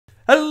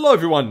Hello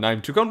everyone,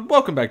 I'm Tuco, and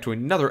welcome back to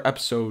another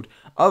episode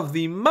of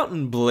the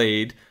Mountain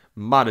Blade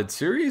modded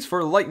series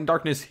for Light and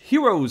Darkness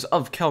Heroes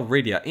of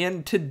Calradia.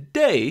 And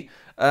today,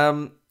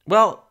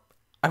 well,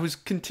 I was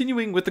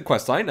continuing with the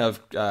questline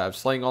of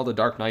slaying all the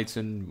Dark Knights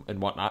and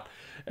whatnot,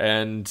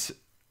 and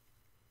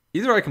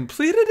either I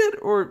completed it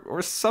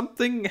or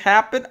something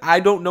happened. I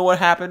don't know what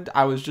happened.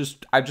 I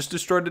just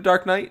destroyed the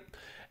Dark Knight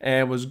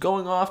and was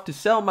going off to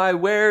sell my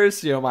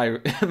wares, you know,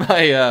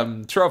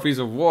 my trophies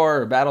of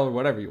war or battle or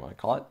whatever you want to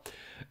call it.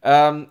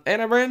 And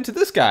I ran into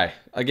this guy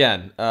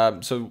again.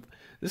 So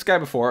this guy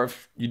before,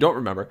 if you don't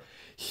remember,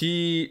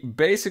 he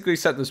basically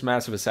set this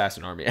massive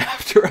assassin army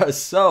after us.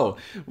 So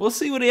we'll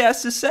see what he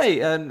has to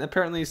say. And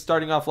apparently he's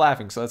starting off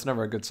laughing, so that's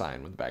never a good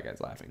sign when the bad guy's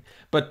laughing.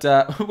 But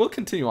we'll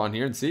continue on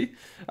here and see.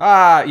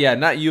 Yeah,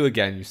 not you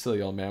again, you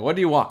silly old man. What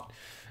do you want?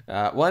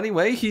 Well,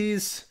 anyway,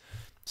 he's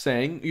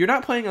saying, "You're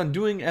not planning on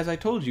doing as I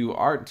told you,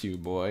 aren't you,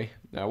 boy?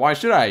 Why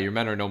should I? Your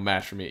men are no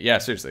match for me." Yeah,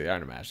 seriously, they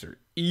aren't a match. They're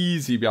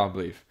easy beyond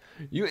belief.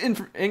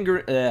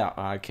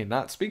 I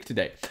cannot speak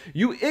today.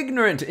 "You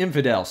ignorant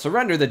infidel,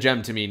 surrender the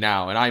gem to me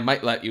now, and I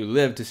might let you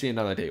live to see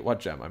another day."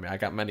 What gem? I mean, I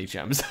got many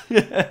gems.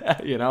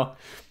 You know?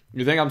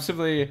 You think I'm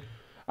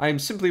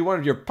simply one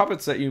of your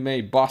puppets that you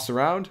may boss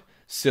around?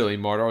 Silly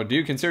mortal, do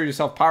you consider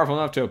yourself powerful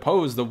enough to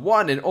oppose the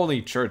one and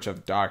only Church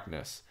of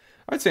Darkness?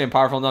 I'd say I'm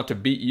powerful enough to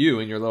beat you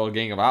and your little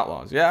gang of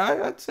outlaws.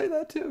 Yeah, I'd say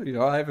that too. You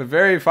know, I have a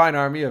very fine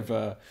army of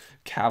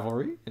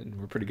cavalry, and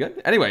we're pretty good.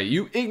 Anyway,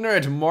 you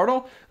ignorant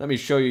mortal, let me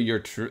show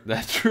you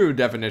the true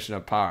definition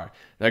of power.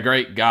 The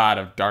great god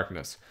of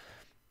darkness.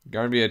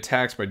 Going to be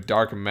attacked by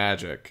dark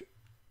magic.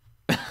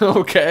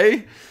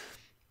 Okay.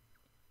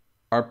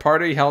 Our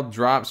party health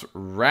drops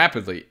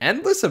rapidly.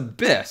 Endless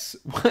abyss.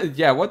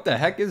 Yeah, what the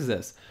heck is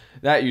this?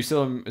 That, you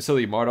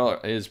silly mortal,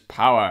 is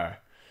power.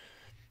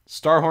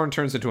 Starhorn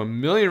turns into a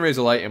million rays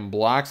of light and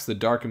blocks the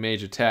dark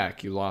mage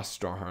attack. You lost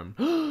Starhorn.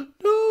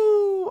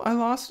 No, I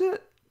lost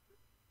it.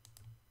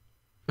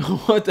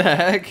 What the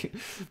heck?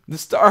 The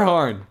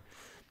Starhorn.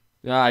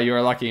 Ah, you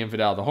are lucky,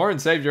 infidel. The horn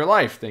saved your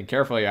life. Think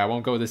carefully. I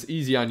won't go this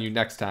easy on you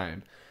next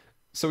time.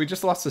 So we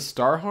just lost the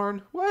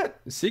Starhorn? What?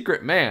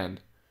 Secret man.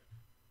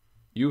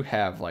 You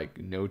have, like,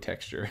 no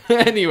texture.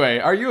 Anyway,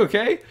 are you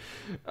okay?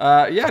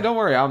 Yeah, don't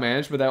worry. I'll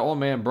manage, but that old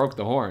man broke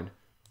the horn.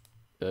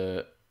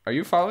 Are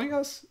you following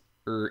us?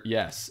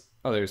 Yes.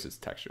 Oh, there's his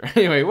texture.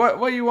 Anyway, what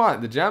do you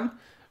want? The gem?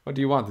 What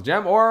do you want? The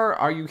gem? Or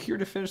are you here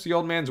to finish the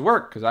old man's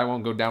work? Because I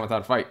won't go down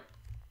without a fight.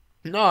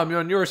 No, I'm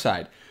on your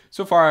side.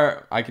 So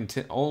far, I can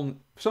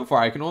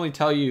only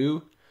tell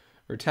you,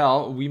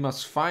 we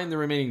must find the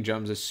remaining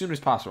gems as soon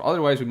as possible.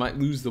 Otherwise, we might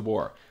lose the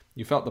war.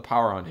 You felt the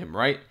power on him,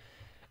 right?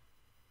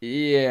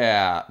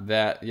 Yeah,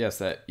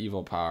 that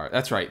evil power.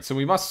 That's right. So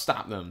we must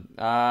stop them.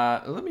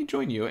 Let me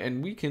join you,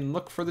 and we can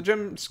look for the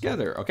gems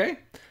together. Okay.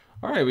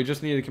 All right, we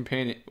just need a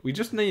companion. We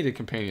just need a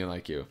companion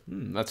like you.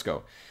 Let's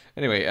go.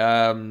 Anyway,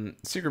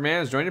 Secret Man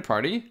has joined your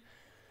party.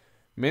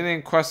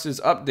 Mainland quest is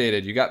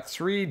updated. You got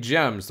 3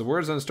 gems. The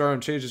words on the star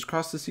and changes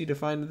across the sea to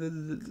find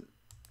the...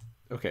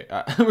 Okay,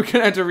 we're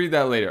gonna have to read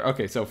that later.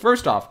 Okay, so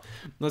first off,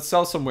 let's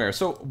sell somewhere.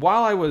 So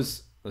while I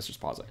was... Let's just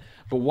pause it.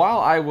 But while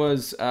I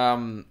was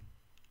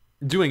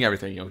doing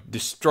everything, you know,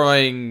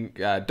 destroying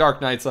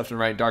Dark Knights left and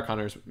right, Dark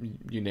Hunters,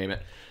 you name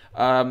it,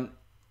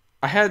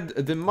 I had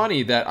the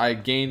money that I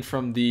gained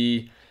from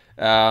the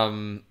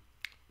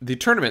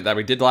tournament that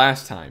we did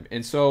last time.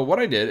 And so what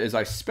I did is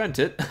I spent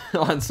it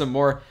on some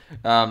more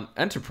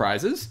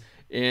enterprises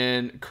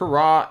in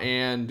Kara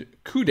and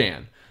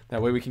Kudan.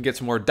 That way we can get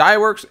some more dye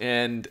works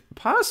and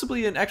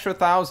possibly an extra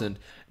 1,000. And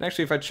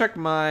actually, if I check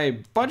my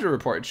budget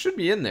report, it should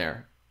be in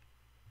there.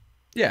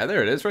 Yeah,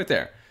 there it is right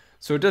there.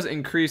 So it does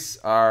increase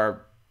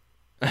our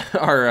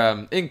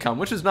income,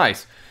 which is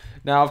nice.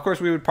 Now, of course,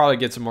 we would probably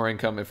get some more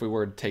income if we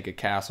were to take a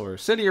castle or a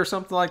city or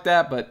something like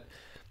that, but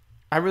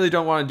I really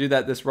don't want to do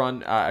that this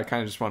run. I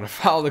kind of just want to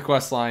follow the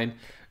quest line,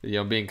 you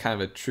know, being kind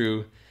of a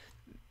true,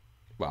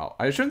 well,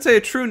 I shouldn't say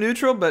a true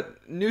neutral,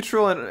 but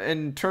neutral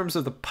in terms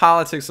of the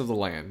politics of the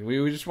land.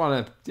 We just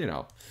want to, you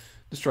know,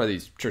 destroy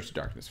these Church of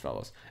Darkness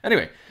fellows.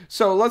 Anyway,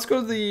 so let's go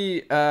to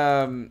the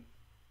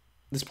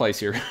this place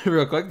here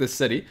real quick, this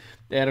city,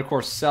 and of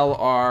course sell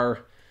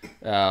our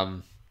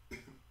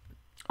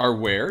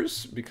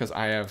wares, because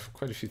I have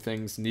quite a few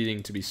things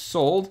needing to be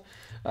sold.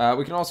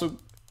 We can also,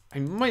 I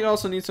might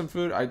also need some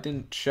food. I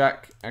didn't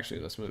check. Actually,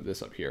 let's move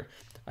this up here.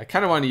 I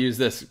kind of want to use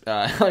this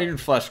iron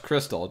flesh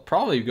crystal. It'd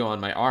probably go on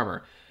my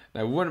armor,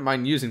 and I wouldn't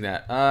mind using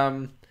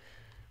that.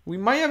 We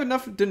might have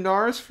enough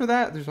dinars for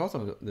that. There's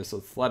also this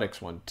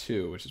athletics one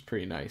too, which is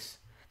pretty nice.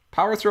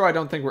 Power throw, I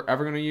don't think we're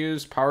ever going to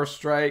use. Power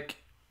strike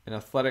and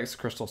athletics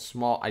crystal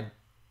small. I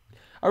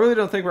really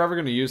don't think we're ever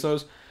going to use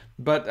those.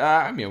 But,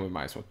 I mean, we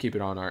might as well keep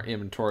it on our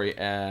inventory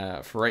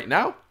for right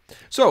now.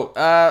 So,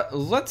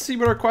 let's see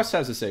what our quest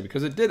has to say,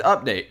 because it did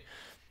update.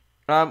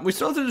 We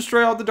still have to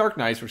destroy all the Dark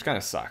Knights, which kind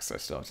of sucks. I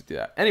still have to do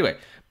that. Anyway,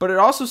 but it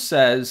also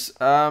says,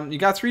 you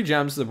got 3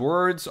 gems. The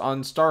words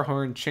on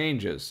Starhorn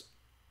changes.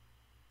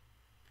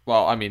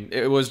 Well, I mean,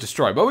 it was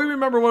destroyed, but we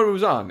remember what it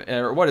was on,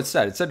 or what it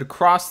said. It said to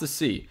cross the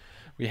sea.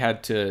 we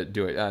had to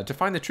do it. To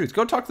find the truth,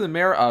 go talk to the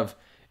mayor of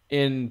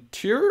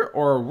Interior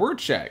or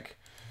Wurcheg.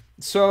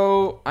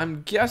 So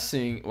I'm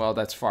guessing, well,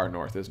 that's far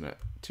north, isn't it?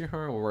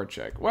 Interior or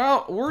Wurcheg?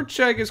 Well,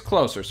 Wurcheg is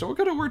closer, so we'll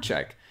go to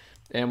Wurcheg,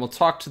 and we'll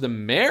talk to the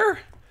mayor.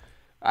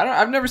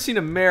 I've never seen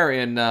a mayor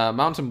in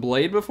Mountain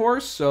Blade before,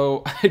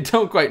 so I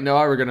don't quite know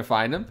how we're gonna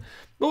find him,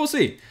 but we'll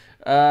see.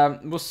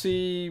 We'll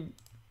see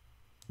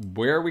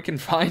where we can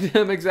find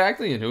him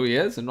exactly and who he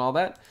is and all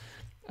that.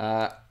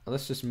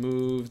 Let's just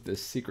move the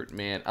secret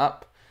man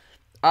up.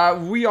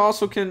 We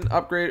also can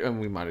upgrade, and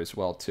we might as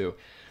well too.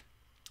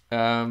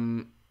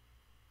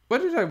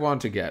 What did I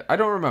want to get? I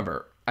don't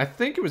remember. I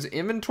think it was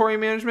inventory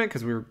management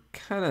because we were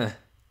kind of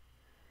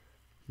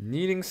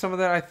needing some of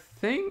that, I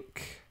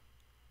think.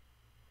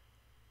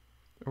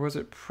 Or was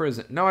it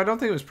prison? No, I don't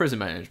think it was prison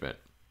management.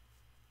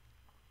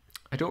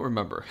 I don't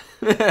remember.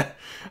 I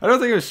don't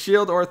think it was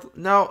shield or...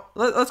 No,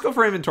 let's go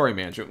for inventory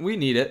management. We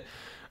need it.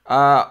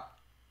 I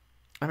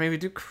mean, we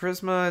do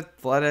charisma,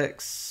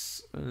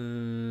 athletics.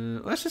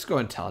 Let's just go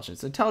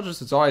intelligence.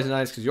 Intelligence is always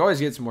nice because you always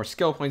get some more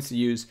skill points to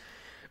use.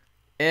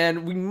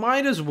 And we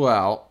might as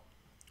well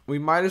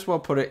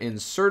put it in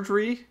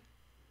surgery.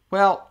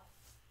 Well,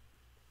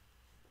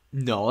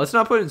 no, let's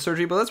not put it in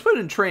surgery, but let's put it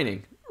in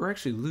training. Or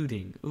actually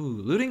looting. Ooh,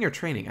 looting or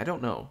training? I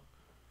don't know.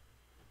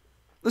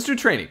 Let's do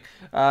training.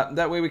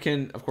 That way we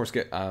can, of course,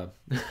 get a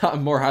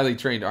more highly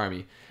trained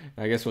army.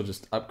 I guess we'll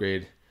just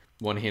upgrade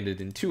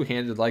one-handed and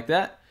two-handed like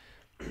that.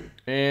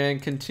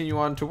 And continue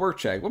on to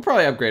Wurcheg. We'll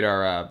probably upgrade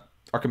our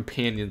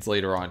companions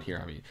later on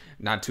here. I mean,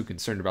 not too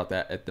concerned about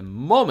that at the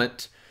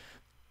moment.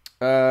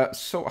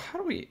 So how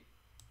do we...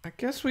 I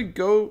guess we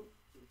go...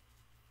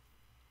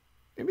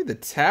 Maybe the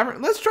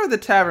tavern? Let's try the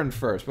tavern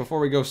first before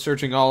we go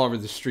searching all over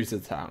the streets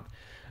of town.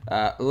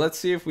 Let's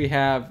see if we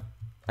have...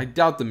 I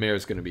doubt the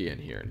mayor's going to be in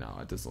here. No,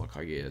 it doesn't look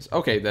like he is.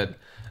 Okay, then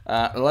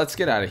let's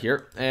get out of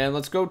here. And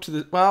let's go to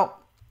the... Well,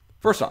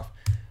 first off,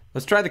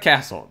 let's try the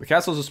castle. The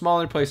castle is a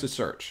smaller place to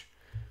search.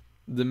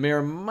 The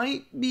mayor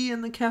might be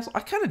in the castle.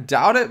 I kind of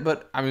doubt it,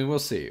 but I mean, we'll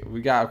see.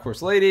 We got, of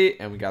course, Lady,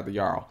 and we got the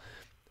Jarl.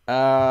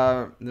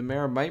 The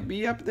mayor might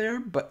be up there,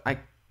 but I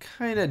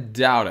kind of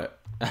doubt it.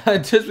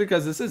 Just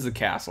because this is a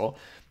castle.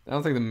 I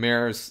don't think the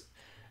mayor's...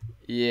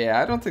 Yeah,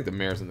 I don't think the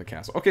mayor's in the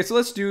castle. Okay, so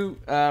let's do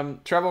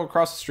travel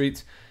across the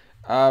streets.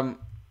 Oh,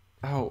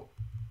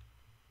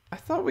 I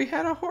thought we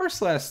had a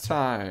horse last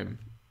time.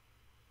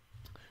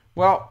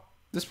 Well,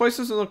 this place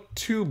doesn't look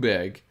too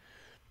big.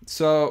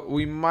 So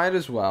we might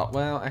as well...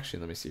 Well,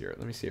 actually, let me see here.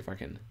 Let me see if I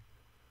can...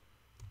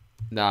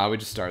 Nah, we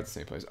just started at the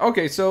same place.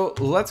 Okay, so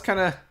let's kind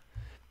of...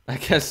 I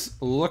guess,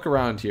 look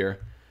around here.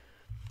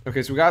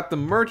 Okay, so we got the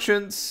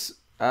merchants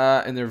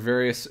in their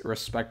various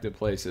respective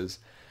places.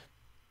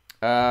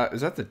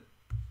 Is that the...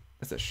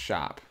 That's a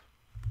shop.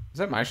 Is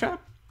that my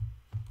shop?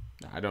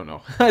 No, I don't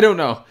know. I don't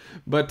know.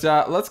 But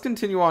let's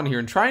continue on here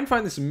and try and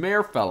find this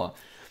mayor fella.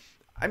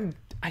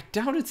 I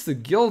doubt it's the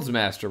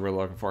guildsmaster we're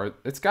looking for.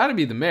 It's got to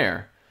be the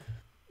mayor.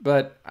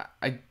 But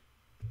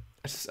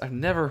I've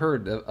never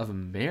heard of a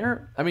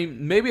mayor. I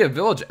mean, maybe a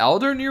village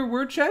elder near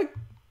Wurcheg?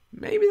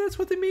 Maybe that's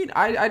what they mean.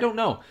 I don't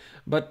know.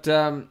 But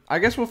I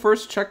guess we'll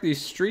first check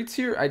these streets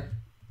here.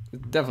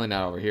 Definitely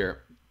not over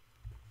here.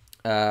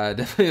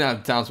 Definitely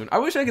not the townsman. I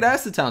wish I could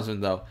ask the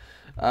townsman, though,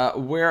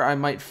 where I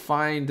might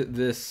find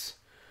this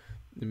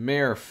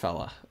mayor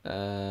fella.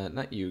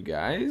 Not you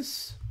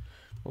guys.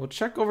 We'll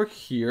check over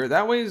here.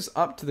 That way is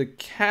up to the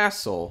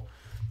castle.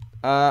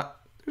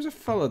 There's a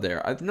fella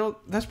there. I know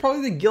that's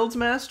probably the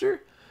guildsmaster.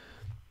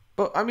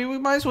 But, I mean, we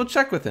might as well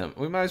check with him.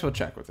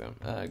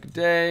 Good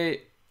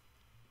day.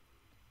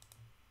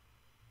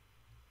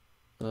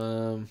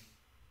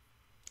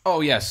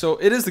 Oh yeah, so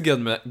it is the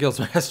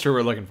guildsmaster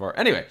we're looking for.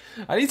 Anyway,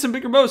 I need some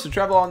bigger boats to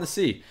travel on the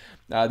sea.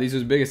 These are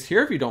the biggest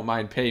here. If you don't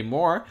mind paying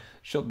more,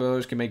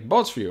 shipbuilders can make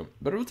boats for you,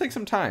 but it will take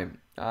some time.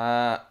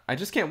 I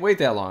just can't wait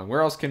that long.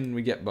 Where else can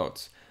we get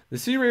boats? The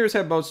sea raiders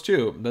have boats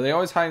too, but they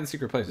always hide in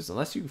secret places.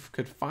 Unless you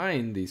could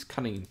find these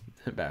cunning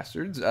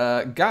bastards.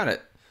 Got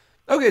it.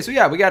 Okay, so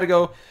yeah, we got to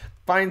go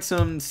find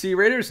some sea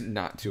raiders.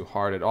 Not too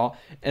hard at all,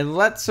 and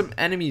let some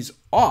enemies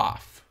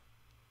off.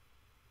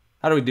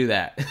 How do we do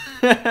that?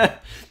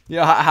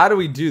 How do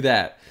we do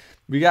that?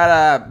 We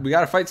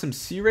gotta fight some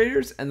sea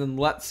raiders and then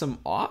let some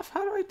off.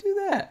 How do I do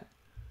that?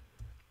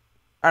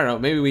 I don't know.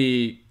 Maybe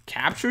we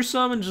capture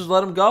some and just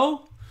let them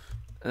go,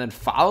 and then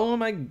follow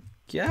them. I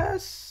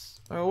guess.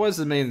 Or what was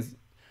the main?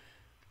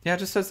 Yeah, it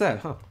just says that,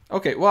 huh?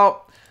 Okay.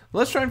 Well,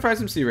 let's try and find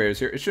some sea raiders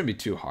here. It shouldn't be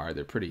too hard.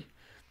 They're pretty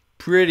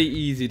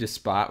easy to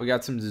spot. We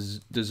got some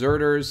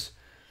deserters.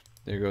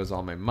 There goes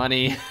all my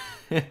money.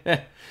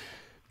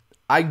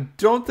 I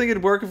don't think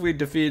it'd work if we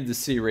defeated the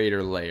Sea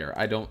Raider layer.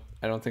 I don't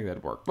think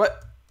that'd work.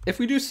 But if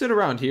we do sit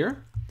around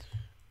here,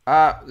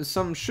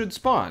 some should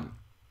spawn.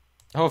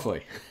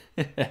 Hopefully.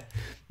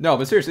 No,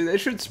 but seriously, they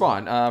should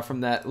spawn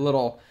from that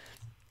little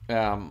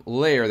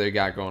layer they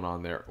got going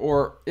on there.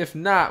 Or if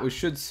not, we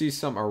should see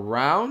some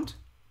around.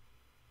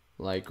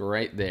 Like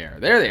right there.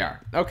 There they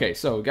are. Okay,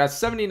 so we got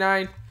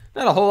 79.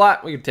 Not a whole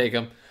lot. We can take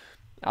them.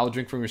 I'll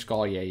drink from your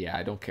skull. Yeah,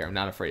 I don't care. I'm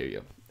not afraid of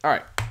you. All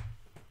right.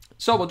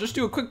 So we'll just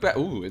do a quick bet.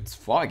 Ooh, it's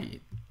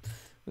foggy.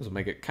 This will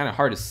make it kind of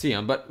hard to see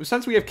them. But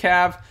since we have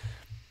Cav,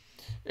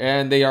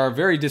 and they are a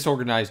very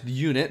disorganized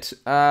unit,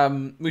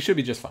 we should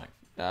be just fine.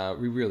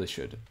 We really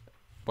should.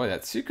 Boy,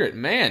 that secret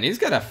man, he's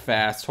got a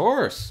fast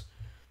horse.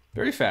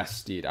 Very fast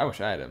steed. I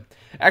wish I had him.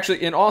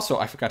 Actually, and also,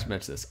 I forgot to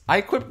mention this. I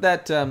equipped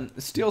that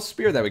steel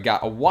spear that we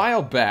got a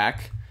while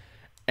back,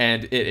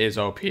 and it is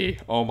OP.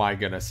 Oh my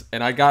goodness.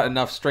 And I got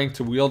enough strength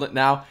to wield it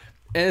now.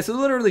 And it's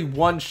literally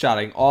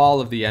one-shotting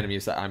all of the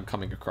enemies that I'm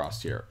coming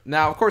across here.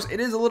 Now, of course, it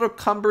is a little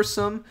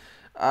cumbersome,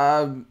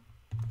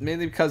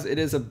 mainly because it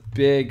is a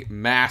big,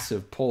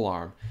 massive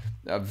polearm.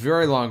 A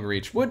very long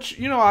reach, which,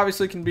 you know,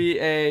 obviously can be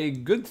a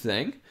good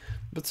thing.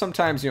 But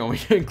sometimes, you know, when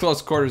you're in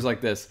close quarters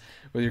like this,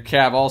 with your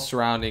cav all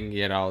surrounding,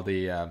 you know,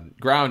 the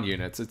ground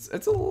units,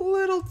 it's a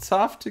little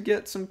tough to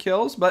get some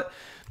kills. But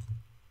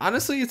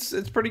honestly,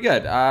 it's pretty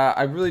good.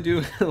 I really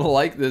do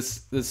like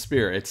this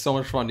spear. It's so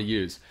much fun to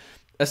use,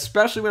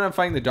 especially when I'm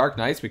fighting the Dark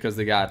Knights, because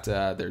they got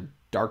their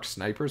dark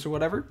snipers or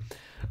whatever,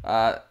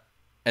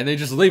 and they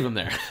just leave them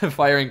there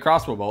firing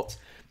crossbow bolts.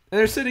 And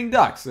they're sitting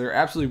ducks. They're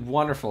absolutely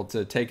wonderful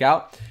to take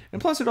out,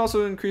 and plus it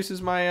also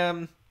increases my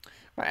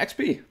my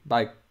XP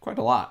by quite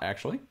a lot,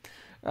 actually.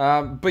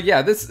 But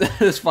yeah,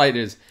 this fight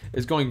is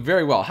going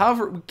very well.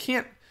 However,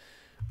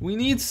 we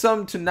need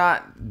some to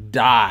not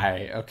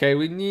die, okay?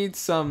 We need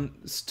some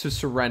to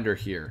surrender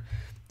here.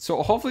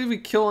 So hopefully if we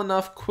kill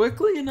enough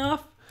quickly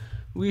enough,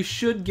 we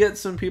should get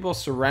some people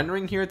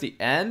surrendering here at the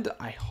end,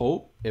 I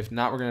hope. If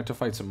not, we're going to have to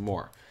fight some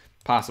more,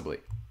 possibly.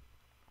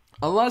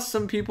 Unless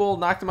some people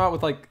knock them out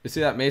with, like, you see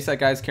that mace that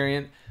guy's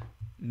carrying?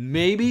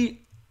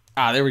 Maybe.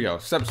 Ah, there we go.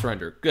 Accept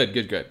surrender. Good,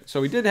 good, good.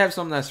 So we did have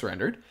some that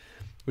surrendered,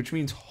 which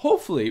means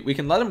hopefully we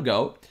can let them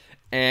go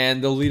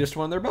and they'll lead us to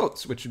one of their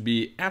boats, which would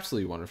be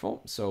absolutely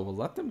wonderful. So we'll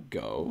let them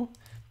go.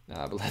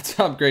 But let's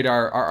upgrade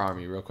our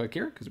army real quick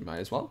here, because we might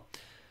as well.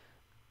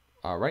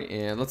 All right,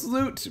 and let's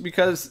loot,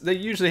 because they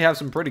usually have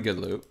some pretty good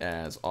loot,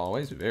 as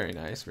always. Very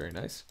nice, very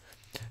nice.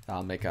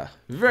 I'll make a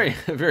very,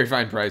 very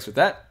fine price with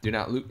that. Do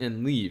not loot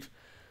and leave.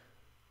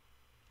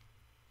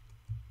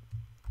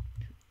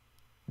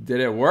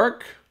 Did it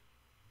work?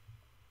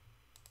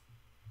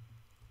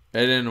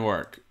 It didn't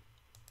work.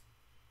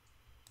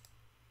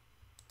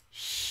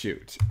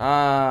 Shoot.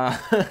 Well,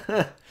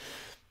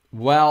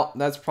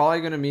 that's probably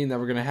going to mean that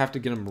we're going to have to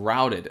get them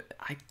routed.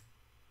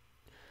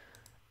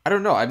 I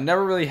don't know. I've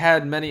never really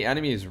had many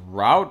enemies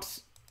rout,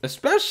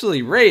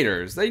 especially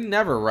raiders. They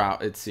never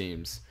rout, it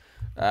seems,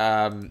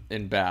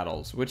 in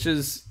battles, which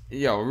is,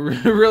 you know,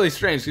 really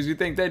strange, because you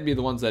think they'd be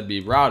the ones that'd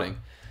be routing.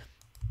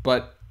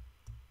 But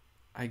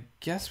I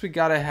guess we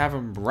got to have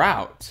them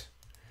rout,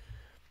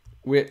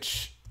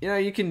 which, you know,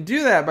 you can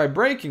do that by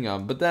breaking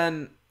them, but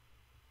then,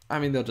 I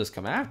mean, they'll just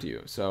come after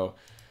you. So,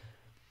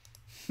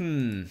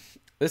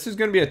 this is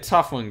going to be a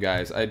tough one,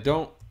 guys. I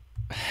don't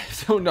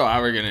know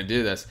how we're going to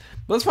do this.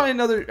 Let's find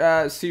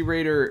another Sea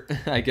Raider,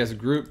 I guess,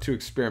 group to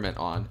experiment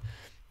on.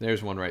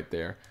 There's one right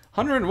there.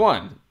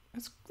 101.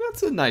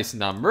 That's a nice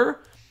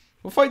number.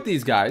 We'll fight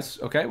these guys.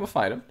 Okay, we'll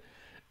fight them.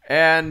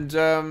 And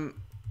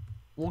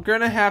we're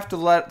going to have to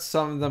let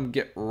some of them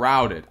get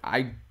routed.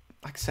 Like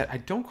I said, I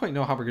don't quite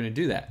know how we're going to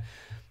do that.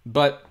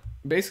 But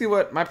basically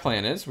what my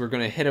plan is, we're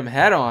going to hit them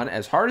head on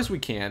as hard as we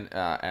can,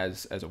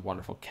 as a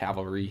wonderful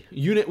cavalry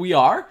unit we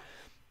are,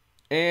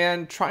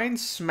 and try and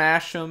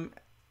smash them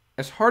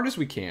as hard as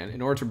we can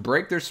in order to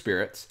break their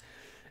spirits.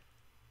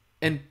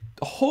 And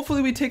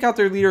hopefully we take out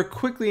their leader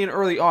quickly and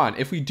early on.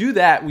 If we do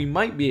that, we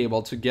might be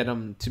able to get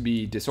them to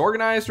be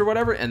disorganized or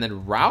whatever and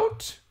then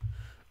rout.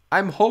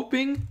 I'm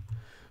hoping.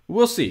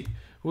 We'll see.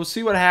 We'll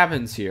see what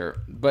happens here.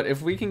 But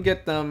if we can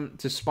get them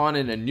to spawn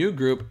in a new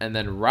group and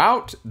then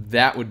rout,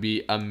 that would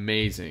be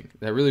amazing.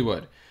 That really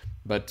would.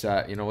 But,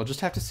 you know, we'll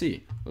just have to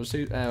see. We'll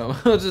see.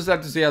 We'll just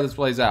have to see how this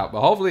plays out.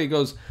 But hopefully it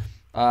goes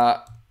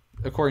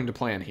according to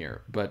plan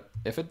here. But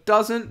if it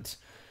doesn't,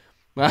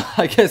 well,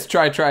 I guess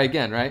try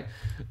again, right?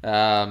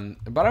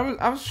 But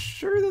I was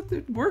sure that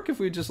it'd work if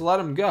we just let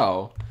them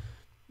go.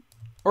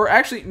 Or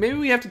actually, maybe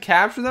we have to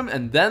capture them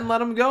and then let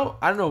them go.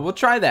 I don't know. We'll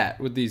try that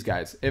with these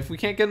guys. If we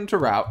can't get them to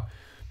rout,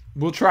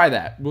 we'll try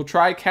that. We'll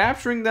try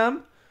capturing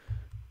them,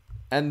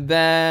 and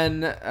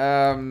then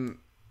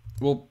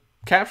we'll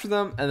capture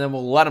them, and then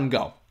we'll let them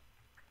go.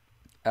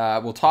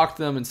 We'll talk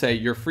to them and say,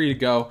 you're free to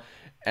go,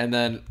 and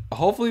then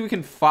hopefully we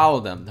can follow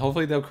them.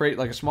 Hopefully they'll create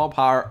like a small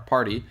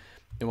party,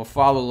 and we'll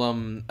follow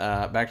them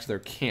back to their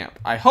camp.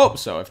 I hope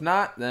so. If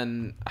not,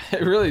 then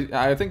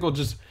I think we'll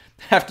just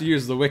have to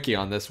use the wiki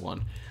on this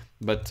one.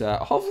 But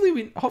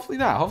hopefully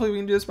not. Hopefully we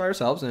can do this by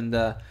ourselves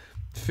and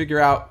figure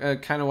out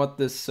kind of what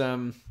this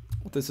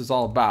is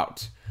all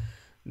about.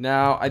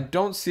 Now, I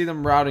don't see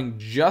them routing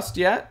just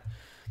yet,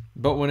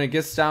 but when it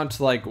gets down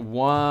to like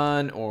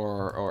 1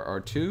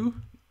 or 2,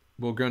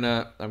 I'm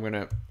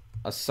gonna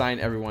assign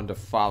everyone to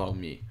follow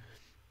me,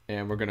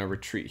 and we're gonna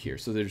retreat here.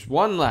 So there's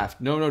one left.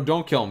 No,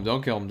 don't kill him.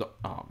 Don't kill him.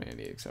 Oh man,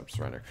 he accepts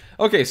surrender.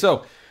 Okay,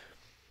 so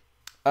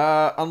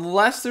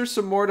unless there's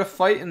some more to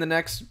fight in the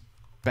next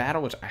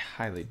battle, which I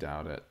highly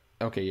doubt it.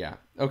 Okay, yeah.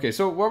 Okay,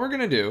 so what we're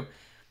gonna do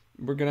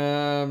we're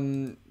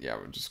gonna, yeah,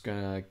 we're just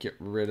gonna get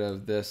rid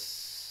of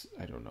this.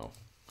 I don't know.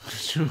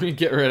 Should we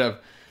get rid of?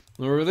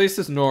 We'll release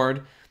this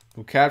Nord.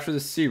 We'll capture the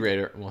Sea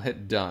Raider, and we'll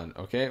hit done.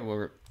 Okay,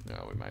 we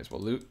might as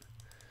well loot.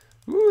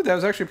 Ooh, that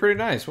was actually pretty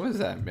nice. What is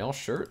that? Mail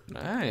shirt?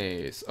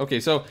 Nice. Okay,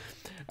 so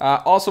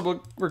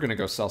also we're gonna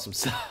go sell some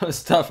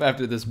stuff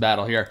after this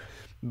battle here,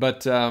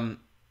 but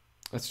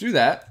let's do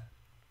that.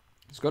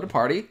 Let's go to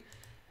party,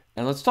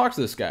 and let's talk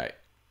to this guy.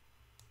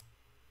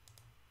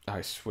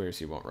 I swear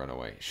he won't run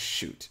away.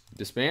 Shoot.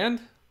 Disband?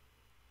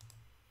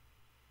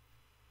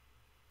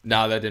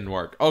 No, that didn't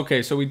work.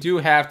 Okay, so we do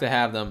have to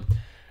have them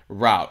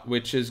route,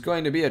 which is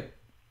going to be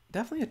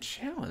definitely a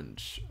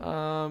challenge.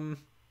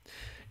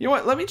 You know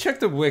what? Let me check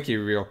the wiki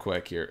real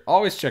quick here.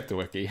 Always check the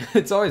wiki.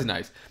 It's always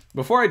nice.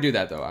 Before I do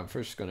that, though, I'm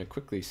first going to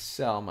quickly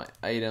sell my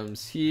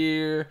items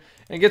here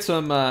and get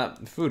some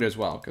food as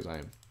well, because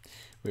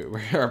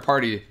our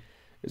party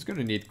is going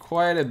to need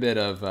quite a bit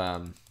of,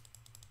 I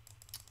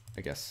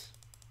guess,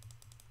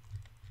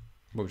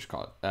 what would you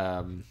call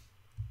it?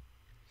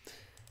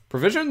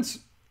 Provisions,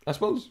 I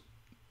suppose,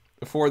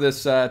 for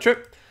this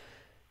trip.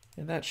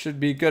 And that should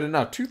be good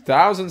enough.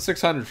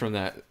 2,600 from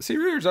that. Sea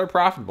Raiders are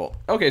profitable.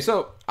 Okay,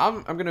 so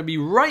I'm going to be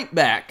right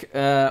back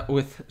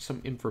with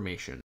some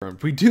information.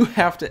 We do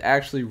have to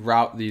actually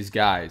route these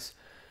guys,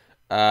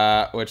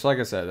 which, like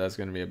I said, that's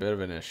going to be a bit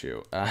of an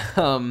issue.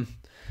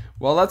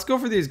 Well, let's go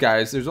for these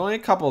guys. There's only a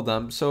couple of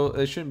them, so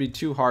it shouldn't be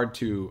too hard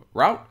to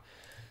route.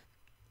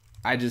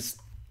 I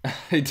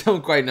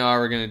don't quite know how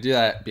we're going to do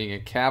that being a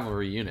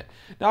cavalry unit.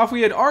 Now, if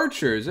we had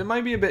archers, it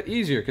might be a bit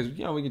easier because,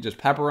 you know, we can just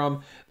pepper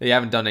them. They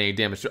haven't done any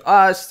damage to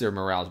us. Their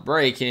morale's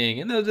breaking,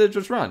 and they'll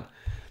just run.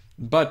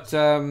 But,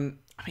 I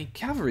mean,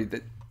 cavalry,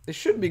 they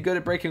should be good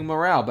at breaking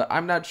morale, but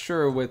I'm not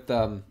sure with,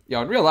 you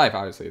know, in real life,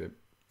 obviously, they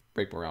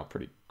break morale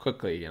pretty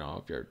quickly. You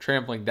know, if you're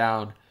trampling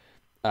down,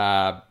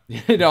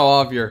 you know,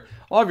 all of your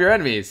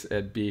enemies,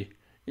 it'd be,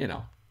 you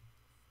know,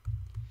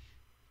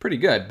 pretty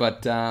good.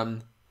 But,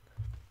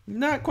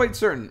 not quite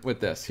certain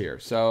with this here,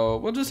 so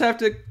we'll just have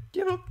to,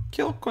 you know,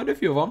 kill quite a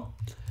few of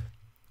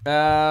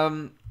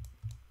them,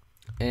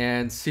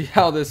 and see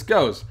how this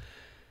goes.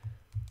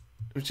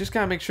 We just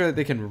gotta make sure that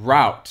they can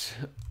route,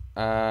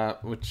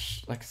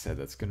 which, like I said,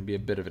 that's gonna be a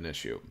bit of an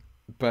issue.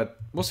 But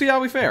we'll see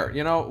how we fare.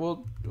 You know,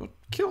 we'll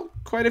kill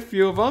quite a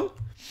few of them,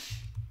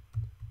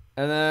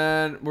 and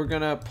then we're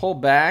gonna pull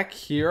back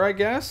here, I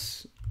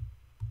guess.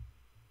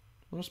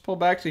 We'll just pull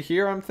back to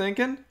here, I'm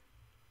thinking.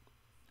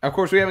 Of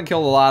course, we haven't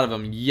killed a lot of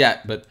them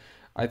yet, but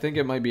I think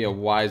it might be a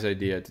wise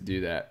idea to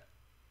do that.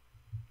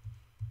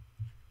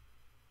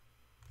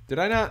 Did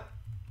I not?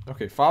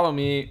 Okay, follow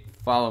me.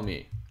 Follow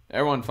me.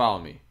 Everyone follow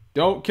me.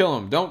 Don't kill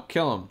him. Don't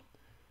kill him.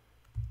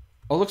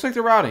 Oh, looks like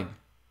they're routing.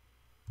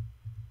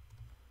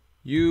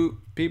 You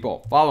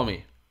people, follow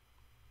me.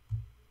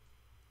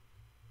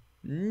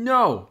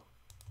 No.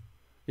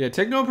 Yeah,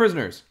 take no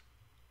prisoners.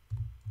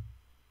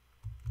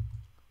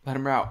 Let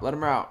him route. Let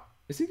him route.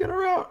 Is he gonna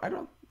route? I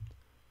don't...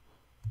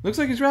 Looks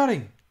like he's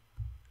routing.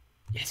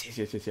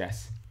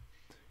 Yes.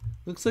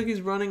 Looks like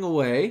he's running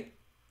away.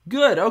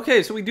 Good.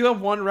 Okay, so we do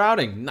have one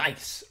routing.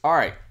 Nice. All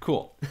right,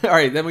 cool. All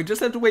right, then we just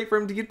have to wait for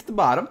him to get to the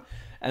bottom,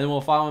 and then we'll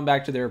follow him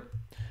back to their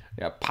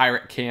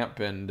pirate camp,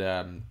 and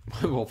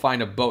we'll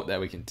find a boat that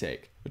we can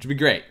take, which would be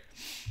great.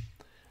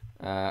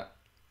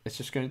 It's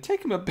just going to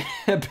take him a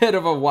bit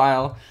of a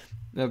while.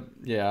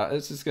 Yeah,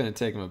 it's just going to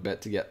take him a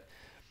bit to get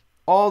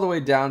all the way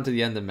down to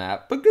the end of the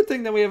map. But good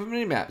thing that we have a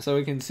mini-map so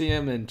we can see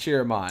him and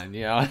cheer him on,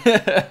 you know.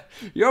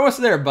 You're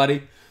almost there,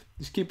 buddy.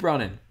 Just keep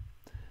running.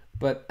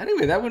 But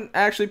anyway, that went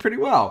actually pretty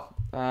well.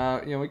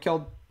 You know, we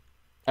killed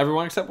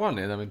everyone except one,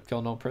 and then we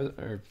killed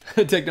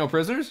take no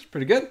prisoners.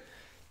 Pretty good.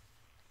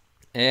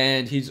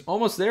 And he's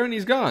almost there, and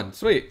he's gone.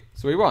 Sweet.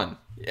 So we won.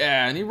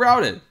 Yeah, and he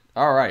routed.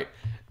 All right.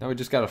 Now we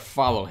just got to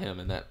follow him,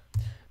 and that...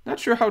 Not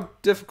sure how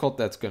difficult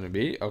that's going to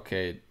be.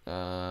 Okay,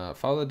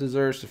 follow the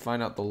deserters to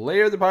find out the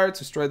lair of the pirates,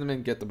 destroy them,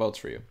 and get the boats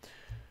for you.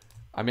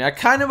 I mean, I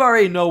kind of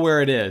already know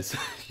where it is.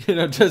 You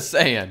know, just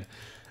saying.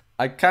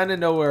 I kind of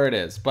know where it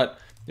is. But,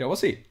 yeah, we'll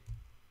see.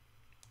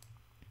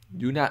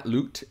 Do not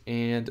loot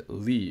and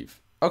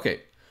leave.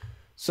 Okay,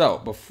 so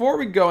before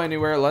we go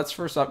anywhere, let's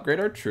first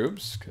upgrade our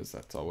troops, because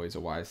that's always a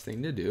wise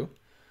thing to do.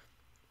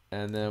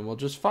 And then we'll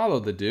just follow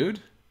the dude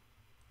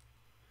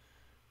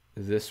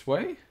this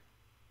way.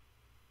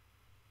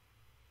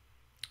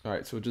 All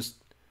right, so just,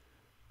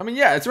 I mean,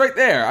 yeah, it's right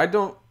there. I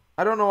don't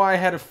know why I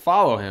had to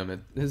follow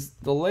him.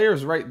 The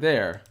layer's right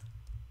there.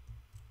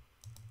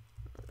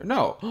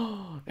 No,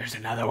 there's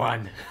another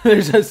one.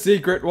 There's a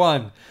secret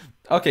one.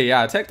 Okay,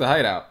 yeah, attack the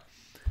hideout,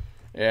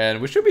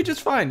 and we should be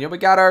just fine. You know, we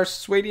got our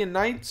Swadian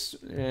knights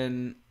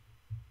and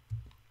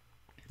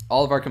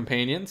all of our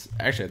companions.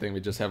 Actually, I think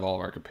we just have all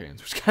of our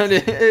companions, which kind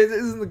of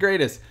isn't the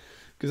greatest,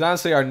 because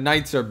honestly, our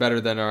knights are better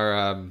than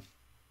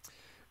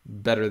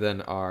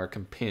our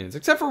companions,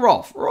 except for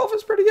Rolf. Rolf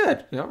is pretty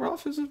good. You know,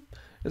 Rolf is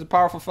a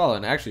powerful fellow.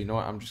 And actually, you know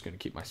what? I'm just going to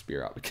keep my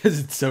spear out because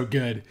it's so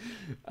good.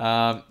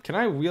 Can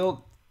I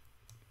wield...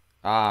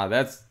 now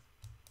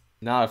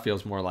it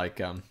feels more like...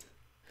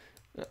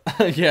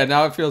 yeah,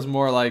 now it feels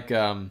more like...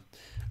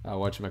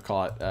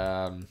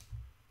 whatchamacallit,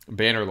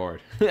 Bannerlord.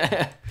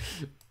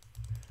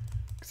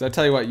 Because I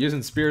tell you what,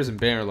 using spears in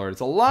Bannerlord,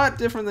 it's a lot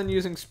different than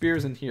using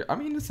spears in here. I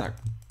mean, it's not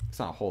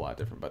a whole lot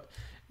different, but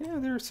yeah,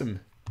 there are some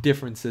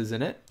differences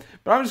in it.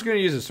 But I'm just going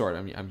to use a sword.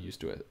 I mean, I'm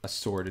used to it. A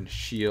sword and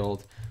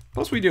shield.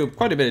 Plus, we do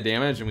quite a bit of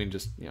damage, and we can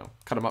just, you know,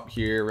 cut them up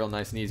here real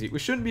nice and easy. We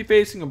shouldn't be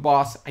facing a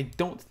boss, I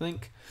don't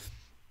think.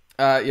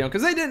 You know,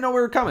 because they didn't know we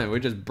were coming. We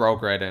just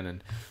broke right in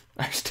and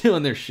are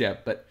stealing their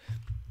ship. But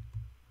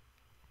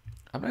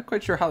I'm not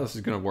quite sure how this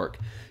is going to work.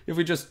 If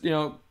we just, you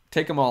know,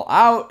 take them all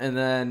out, and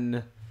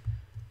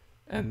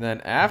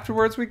then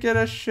afterwards we get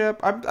a ship.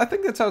 I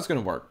think that's how it's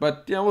going to work.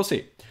 But, you know, we'll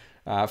see.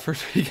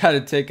 First, we got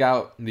to take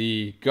out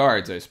the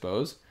guards, I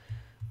suppose.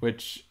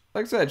 Which,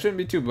 like I said, shouldn't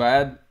be too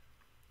bad.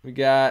 We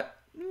got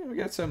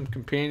some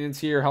companions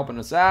here helping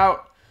us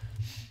out.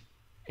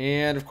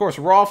 And, of course,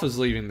 Rolf is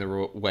leading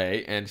the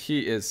way. And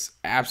he is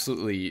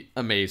absolutely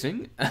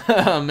amazing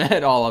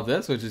at all of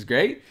this, which is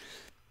great.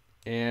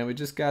 And we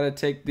just got to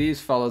take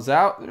these fellas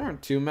out. There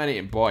aren't too many.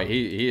 And, boy,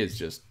 he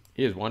is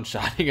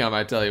one-shotting them,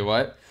 I tell you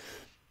what.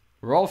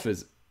 Rolf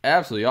is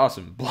absolutely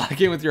awesome.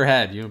 Blocking with your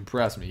head. You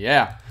impress me.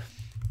 Yeah.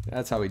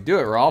 That's how we do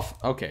it, Rolf.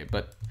 Okay,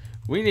 but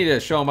we need to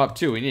show him up,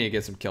 too. We need to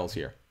get some kills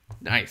here.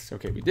 Nice.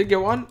 Okay, we did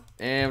get one.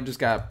 And we just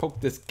got to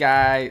poke this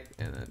guy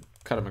and then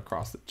cut him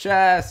across the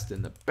chest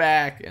and the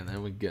back, and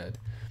then we're good.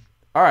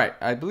 All right,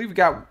 I believe we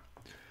got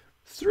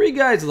 3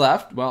 guys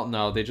left. Well,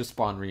 no, they just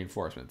spawned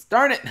reinforcements.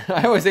 Darn it.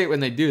 I always hate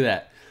when they do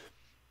that.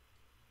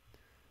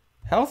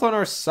 Health on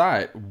our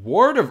side.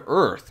 Ward of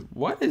Earth.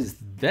 What is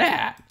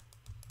that?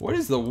 What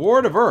is the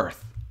Ward of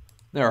Earth?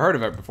 Never heard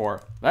of it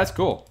before. That's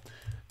cool.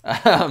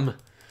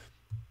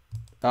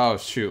 Oh,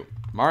 shoot.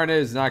 Martin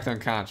is knocked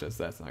unconscious.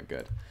 That's not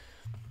good.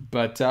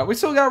 But we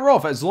still got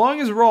Rolf. As long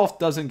as Rolf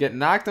doesn't get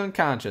knocked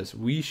unconscious,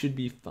 we should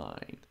be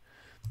fine.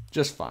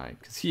 Just fine.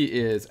 Because he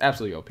is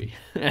absolutely OP.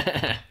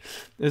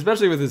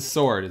 Especially with his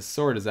sword. His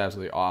sword is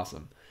absolutely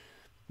awesome.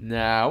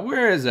 Now,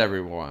 where is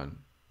everyone?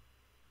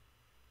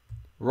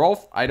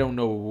 Rolf, I don't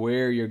know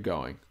where you're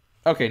going.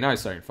 Okay, now he's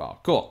starting to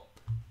fall. Cool.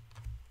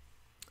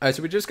 Alright,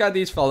 so we just got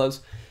these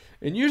fellas.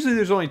 And usually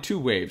there's only 2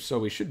 waves, so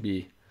we should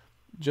be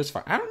just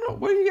fine. I don't know.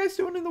 What are you guys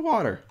doing in the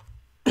water?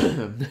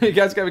 You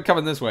guys got to be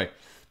coming this way.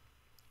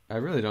 I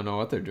really don't know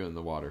what they're doing in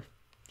the water.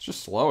 It's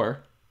just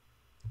slower.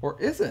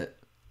 Or is it?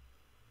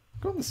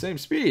 Going the same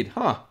speed.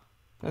 Huh.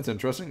 That's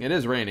interesting. It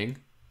is raining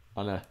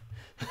on a,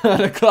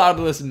 on a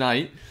cloudless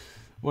night.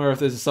 Wonder if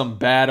this is some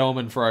bad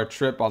omen for our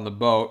trip on the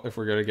boat, if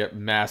we're going to get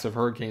massive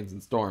hurricanes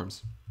and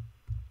storms.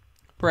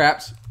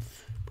 Perhaps.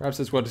 Perhaps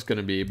that's what it's going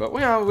to be. But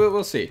well,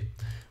 we'll see.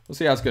 We'll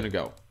see how it's going to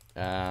go.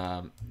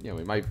 You know,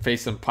 we might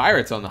face some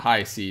pirates on the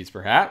high seas,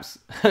 perhaps.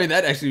 I mean,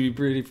 that'd actually be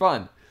pretty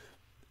fun.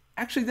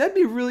 Actually, that'd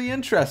be really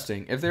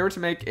interesting if they were to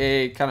make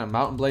a kind of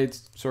Mountain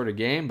Blades sort of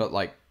game, but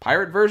like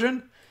pirate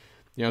version.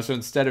 You know, so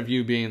instead of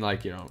you being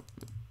like, you know,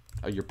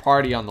 your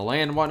party on the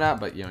land and whatnot,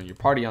 but, you know, your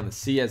party on the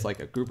sea as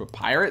like a group of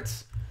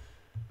pirates.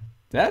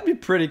 That'd be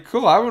pretty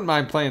cool. I wouldn't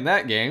mind playing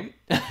that game.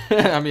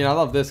 I mean, I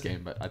love this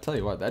game, but I tell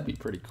you what, that'd be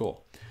pretty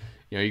cool.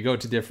 You know, you go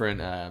to different,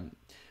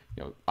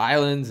 you know,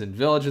 islands and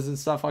villages and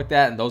stuff like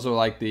that, and those are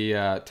like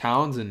the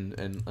towns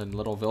and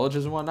little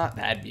villages and whatnot.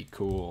 That'd be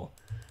cool.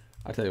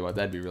 I'll tell you what,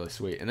 that'd be really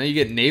sweet. And then you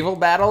get naval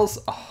battles.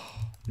 Oh,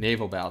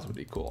 naval battles would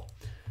be cool.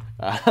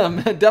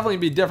 Definitely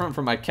be different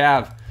from my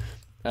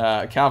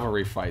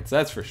cavalry fights,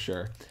 that's for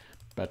sure.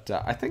 But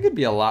I think it'd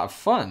be a lot of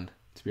fun,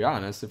 to be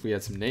honest, if we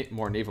had some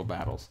more naval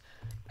battles.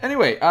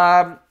 Anyway,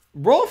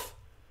 Rolf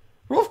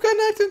got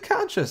knocked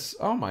unconscious.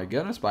 Oh my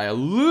goodness, by a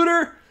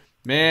looter.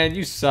 Man,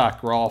 you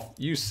suck, Rolf.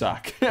 You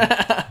suck.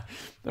 I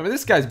mean,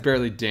 this guy's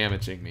barely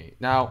damaging me.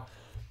 Now,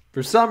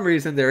 for some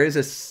reason, there is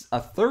a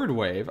 3rd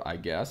wave, I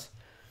guess.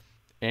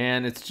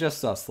 And it's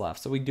just us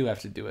left, so we do have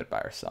to do it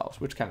by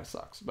ourselves, which kind of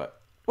sucks.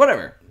 But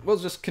whatever. We'll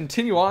just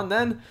continue on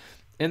then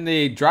in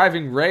the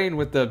driving rain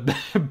with the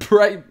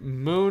bright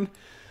moon.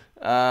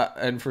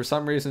 And for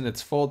some reason,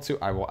 it's full too.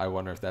 I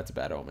wonder if that's a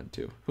bad omen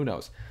too. Who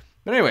knows?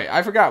 But anyway,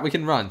 I forgot we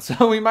can run,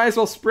 so we might as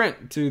well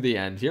sprint to the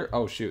end here.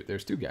 Oh, shoot.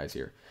 There's 2 guys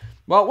here.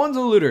 Well, one's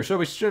a looter, so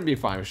we shouldn't be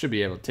fine. We should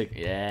be able to take...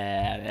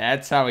 Yeah,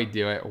 that's how we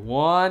do it.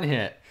 1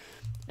 hit.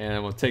 And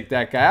then we'll take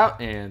that guy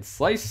out and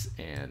slice,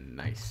 and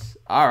nice.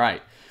 All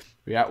right.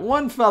 We got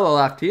 1 fellow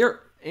left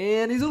here,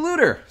 and he's a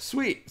looter.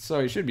 Sweet.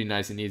 So he should be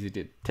nice and easy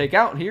to take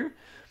out here.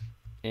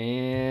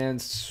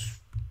 And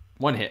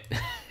 1 hit.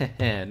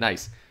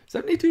 Nice.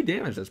 72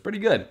 damage. That's pretty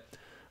good.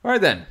 All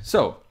right, then.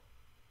 So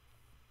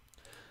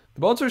the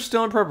boats are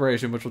still in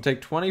preparation, which will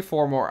take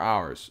 24 more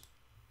hours.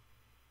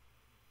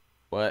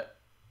 What?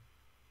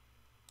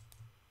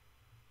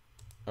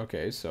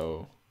 Okay,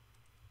 so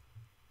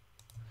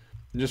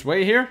just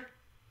wait here?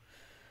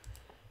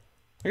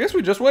 I guess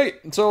we just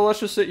wait. So let's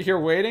just sit here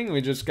waiting.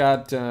 We just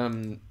got,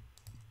 I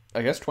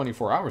guess,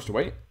 24 hours to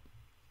wait.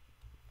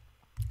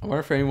 I wonder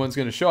if anyone's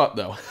going to show up,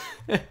 though.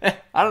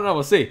 I don't know.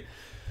 We'll see.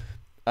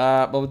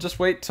 But we'll just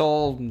wait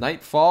till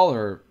nightfall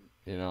or,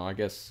 you know, I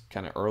guess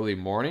kind of early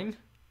morning.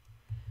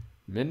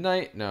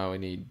 Midnight? No, we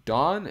need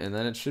dawn, and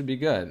then it should be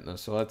good.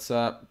 So let's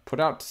put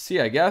out to sea,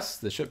 I guess.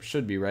 The ship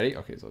should be ready.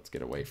 Okay, so let's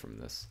get away from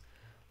this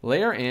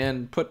layer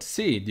and put to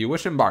sea. Do you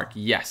wish to embark?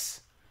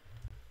 Yes.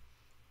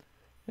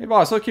 Hey,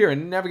 boss, look here. A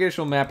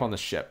navigational map on the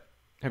ship.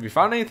 Have you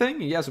found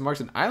anything? Yes, it marks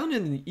an island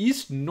in the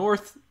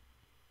east-north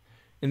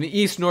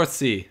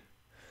Sea.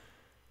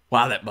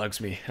 Wow, that bugs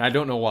me. I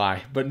don't know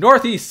why, but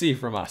northeast sea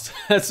from us.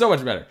 That's so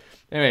much better.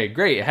 Anyway,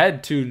 great.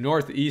 Head to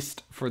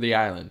northeast for the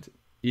island.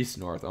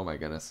 East-north. Oh, my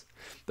goodness.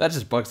 That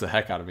just bugs the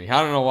heck out of me.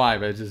 I don't know why,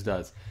 but it just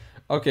does.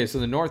 Okay, so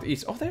the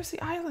northeast. Oh, there's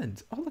the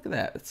island. Oh, look at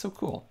that. That's so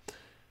cool.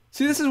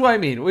 See, this is what I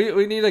mean.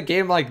 We need a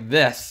game like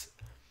this.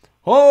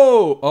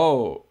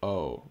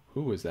 Oh.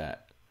 Who was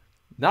that?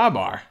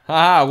 Nabar.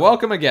 Haha,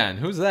 welcome again.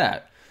 Who's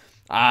that?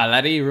 Ah,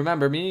 laddie,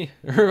 remember me?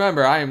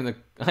 Remember, I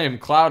am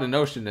Cloud and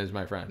Ocean is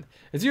my friend.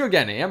 It's you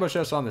again. Ambush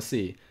us on the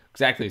sea.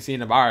 Exactly. See,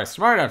 Nabar is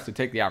smart enough to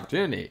take the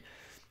opportunity.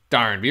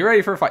 Darn, be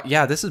ready for a fight.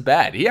 Yeah, this is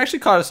bad. He actually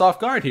caught us off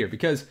guard here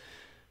because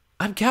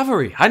I'm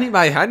cavalry. I need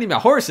my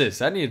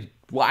horses. I need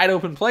wide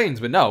open plains,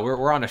 but no,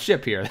 we're on a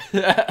ship here.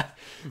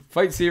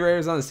 Fight sea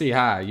raiders on the sea.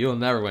 Ha, you'll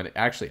never win.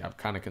 Actually, I'm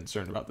kind of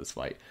concerned about this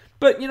fight.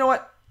 But you know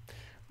what?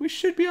 We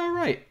should be all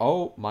right.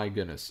 Oh my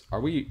goodness. Are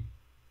we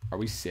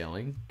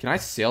sailing? Can I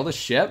sail the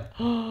ship?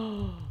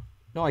 No,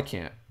 I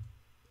can't.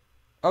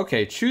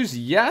 Okay, choose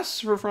yes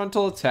for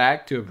frontal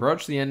attack to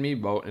approach the enemy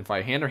boat and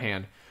fight hand to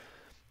hand.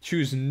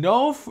 Choose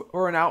no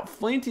for an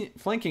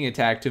flanking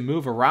attack to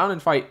move around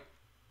and fight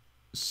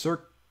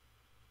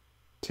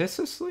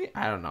surreptitiously?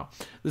 I don't know.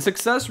 The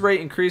success rate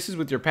increases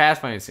with your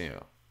pathfinding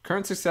scenario.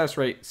 Current success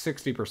rate,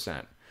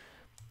 60%.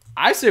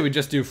 I say we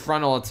just do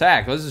frontal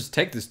attack. Let's just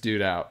take this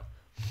dude out.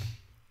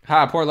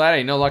 Ha, poor lad,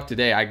 ain't no luck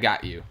today. I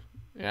got you.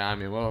 Yeah, I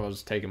mean, we'll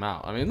just take him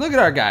out. I mean, look at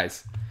our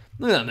guys.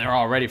 Look at them. They're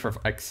all ready for...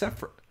 Except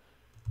for...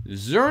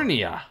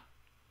 Zernia.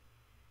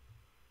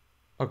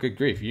 Oh, good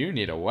grief. You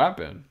need a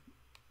weapon.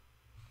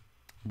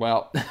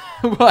 Well,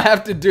 we'll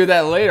have to do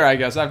that later, I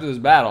guess, after this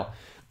battle.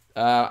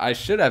 I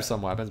should have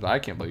some weapons, but I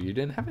can't believe you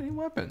didn't have any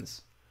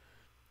weapons.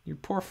 You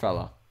poor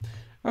fella.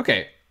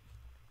 Okay.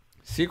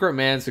 Secret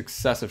man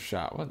successive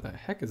shot. What the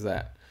heck is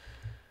that?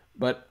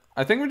 But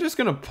I think we're just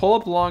going to pull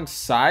up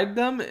alongside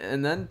them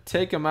and then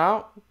take them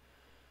out.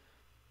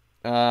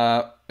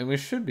 And we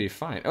should be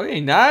fine.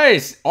 Okay,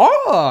 nice.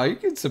 Oh, you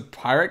get some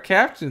pirate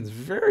captains.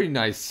 Very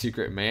nice,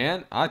 secret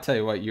man. I'll tell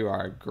you what, you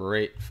are a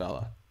great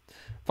fella.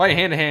 Fight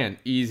hand to hand.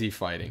 Easy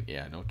fighting.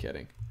 Yeah, no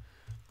kidding.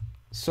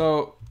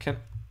 So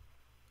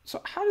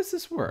how does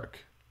this work?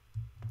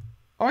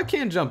 Oh, I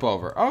can jump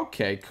over.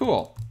 Okay,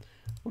 cool.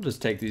 We'll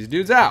just take these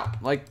dudes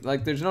out.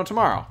 Like there's no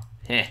tomorrow.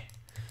 Heh.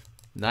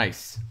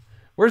 Nice.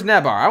 Where's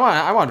Nabar?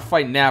 I want to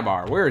fight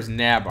Nabar. Where is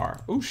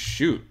Nabar? Oh,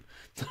 shoot.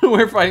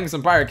 We're fighting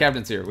some pirate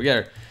captains here. We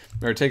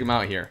better take them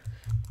out here.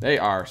 They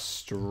are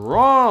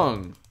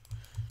strong.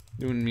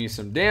 Doing me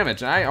some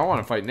damage. I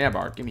want to fight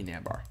Nabar. Give me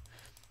Nabar.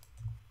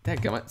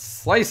 Dadgummit.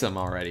 Slice him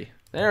already.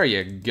 There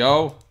you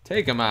go.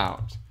 Take him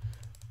out.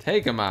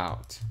 Take him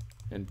out.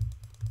 And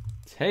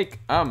take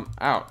him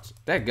out.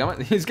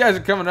 Dadgummit. These guys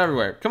are coming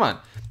everywhere. Come on.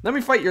 Let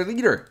me fight your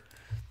leader.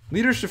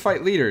 Leaders should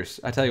fight leaders.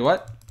 I tell you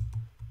what.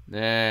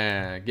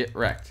 Nah, get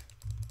wrecked.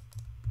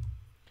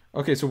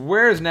 Okay, so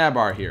where is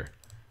Nabar here?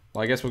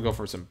 Well, I guess we'll go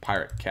for some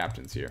pirate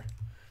captains here.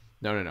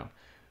 No.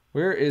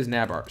 Where is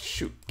Nabar?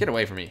 Shoot, get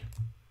away from me.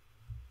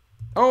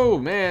 Oh,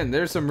 man,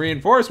 there's some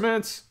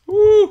reinforcements.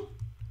 Woo!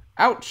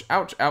 Ouch,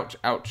 ouch, ouch,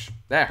 ouch.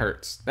 That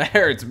hurts. That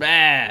hurts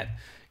bad.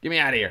 Get me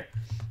out of here.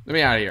 Let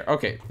me out of here.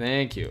 Okay,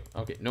 thank you.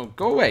 Okay, no,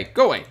 go away.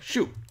 Go away.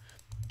 Shoot.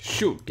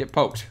 Shoot, get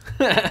poked.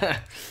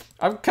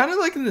 I'm kind of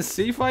liking the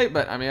sea fight,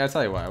 but, I mean, I'll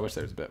tell you what, I wish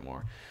there was a bit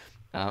more.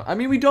 I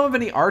mean, we don't have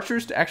any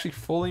archers to actually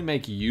fully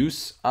make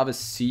use of a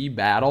sea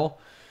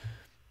battle.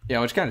 Yeah,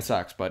 which kind of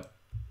sucks, but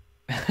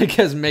I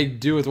guess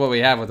make do with what we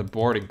have with a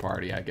boarding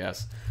party, I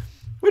guess.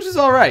 Which is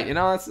all right, you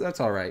know,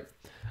 that's all right.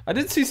 I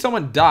did see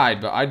someone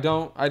died, but I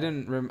don't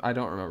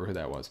remember who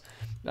that was.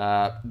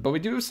 But we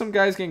do have some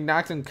guys getting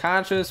knocked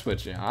unconscious,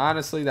 which, you know,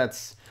 honestly,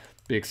 that's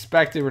be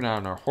expected. We're not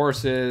on our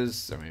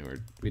horses. I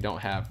mean, we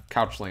don't have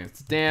couch lance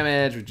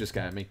damage. We just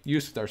gotta make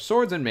use of our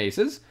swords and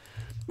maces,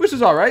 which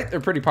is all right. They're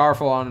pretty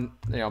powerful on,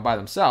 you know, by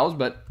themselves,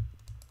 but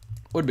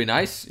would be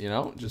nice, you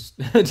know, just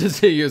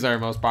to use our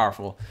most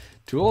powerful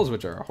tools,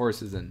 which are our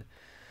horses and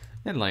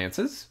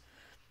lances.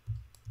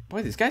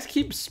 Boy, these guys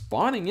keep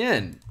spawning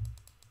in.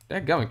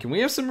 Dadgummit, can we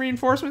have some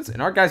reinforcements? And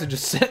our guys are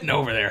just sitting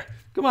over there.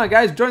 Come on,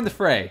 guys, join the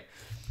fray.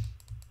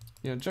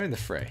 You know, join the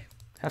fray.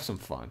 Have some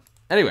fun.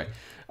 Anyway,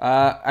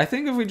 I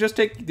think if we just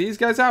take these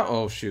guys out...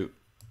 Oh, shoot.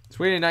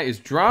 Sweetie Knight is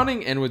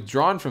drowning and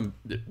withdrawn from...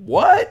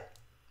 What?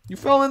 You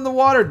fell in the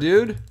water,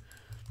 dude.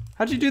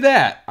 How'd you do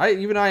that?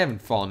 Even I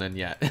haven't fallen in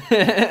yet.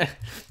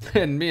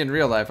 And me in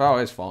real life, I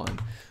always fall in.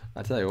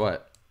 I'll tell you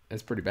what.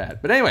 It's pretty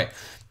bad. But anyway,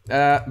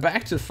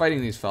 back to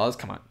fighting these fellas.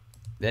 Come on.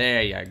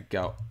 There you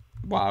go.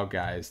 Wow,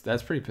 guys.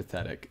 That's pretty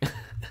pathetic.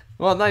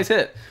 Well, nice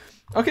hit.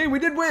 Okay, we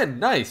did win.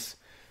 Nice.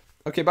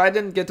 Okay, but I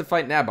didn't get to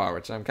fight Nabar,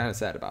 which I'm kind of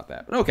sad about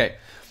that. But okay.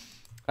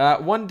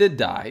 One did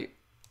die.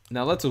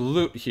 Now let's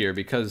loot here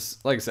because,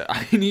 like I said,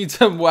 I need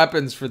some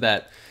weapons for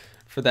that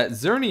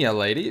Zernia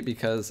lady,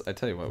 because I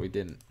tell you what, we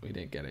didn't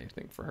get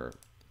anything for her.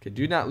 Okay,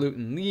 do not loot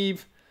and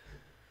leave.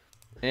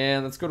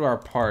 And let's go to our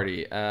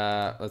party.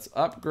 Let's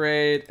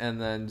upgrade,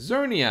 and then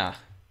Zernia,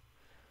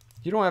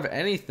 you don't have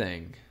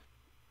anything.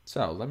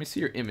 So let me see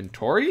your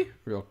inventory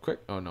real quick.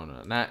 Oh, no,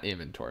 not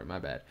inventory, my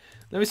bad.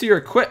 Let me see your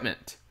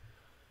equipment.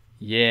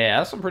 Yeah,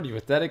 that's some pretty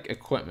pathetic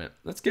equipment.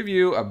 Let's give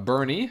you a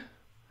Bernie.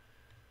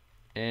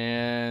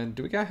 And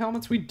do we got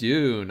helmets? We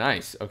do.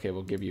 Nice. Okay,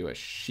 we'll give you a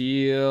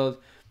shield.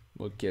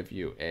 We'll give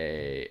you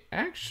a...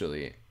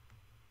 Actually,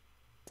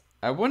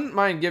 I wouldn't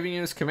mind giving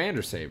you this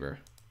commander saber.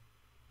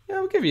 Yeah,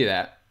 we'll give you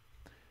that.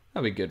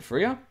 That'll be good for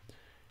you.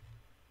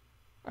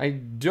 I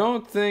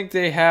don't think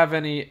they have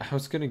any... I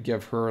was going to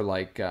give her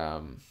like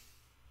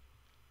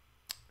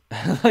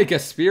like a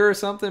spear or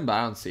something, but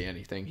I don't see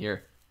anything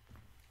here.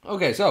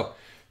 Okay, so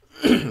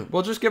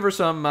we'll just give her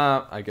some,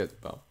 I guess,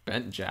 well,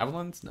 bent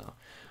javelins? No.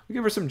 We'll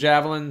give her some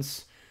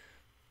javelins.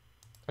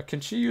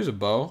 Can she use a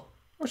bow?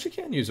 Oh, she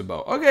can use a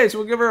bow. Okay, so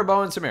we'll give her a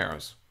bow and some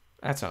arrows.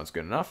 That sounds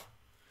good enough.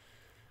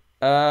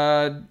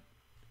 And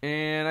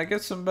I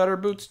guess some better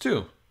boots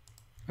too.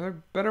 Are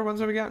there better ones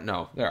that we got?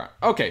 No, there aren't.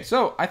 Okay,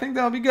 so I think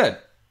that'll be good.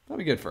 That'll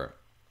be good for her.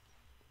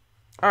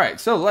 All right,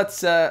 so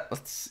let's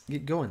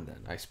get going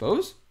then, I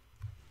suppose.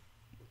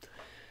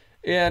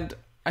 And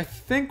I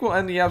think we'll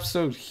end the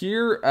episode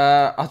here.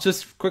 I'll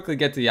just quickly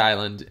get to the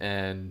island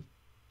and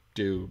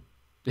do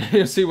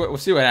we'll see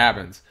what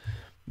happens.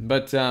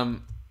 But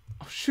oh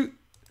shoot,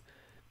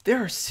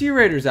 there are sea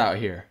raiders out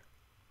here.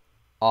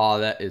 Oh,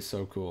 that is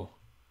so cool.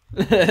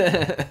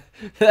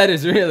 That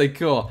is really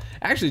cool.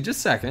 Actually, just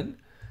a second.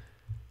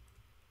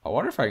 I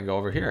wonder if I can go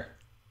over here.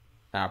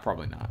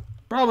 Probably not.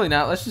 Probably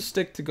not. Let's just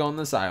stick to going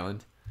this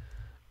island.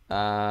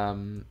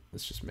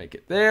 Let's just make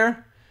it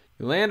there.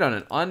 You land on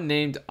an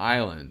unnamed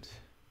island.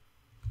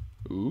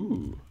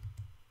 Ooh.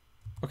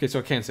 Okay, so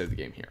I can't save the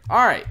game here.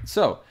 All right,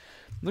 so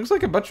looks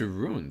like a bunch of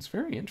ruins.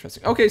 Very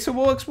interesting. Okay, so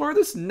we'll explore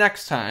this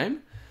next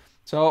time.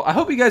 So I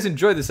hope you guys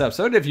enjoyed this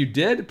episode. If you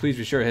did, please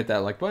be sure to hit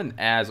that like button.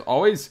 As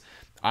always,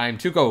 I'm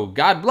Tuco.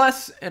 God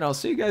bless, and I'll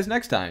see you guys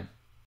next time.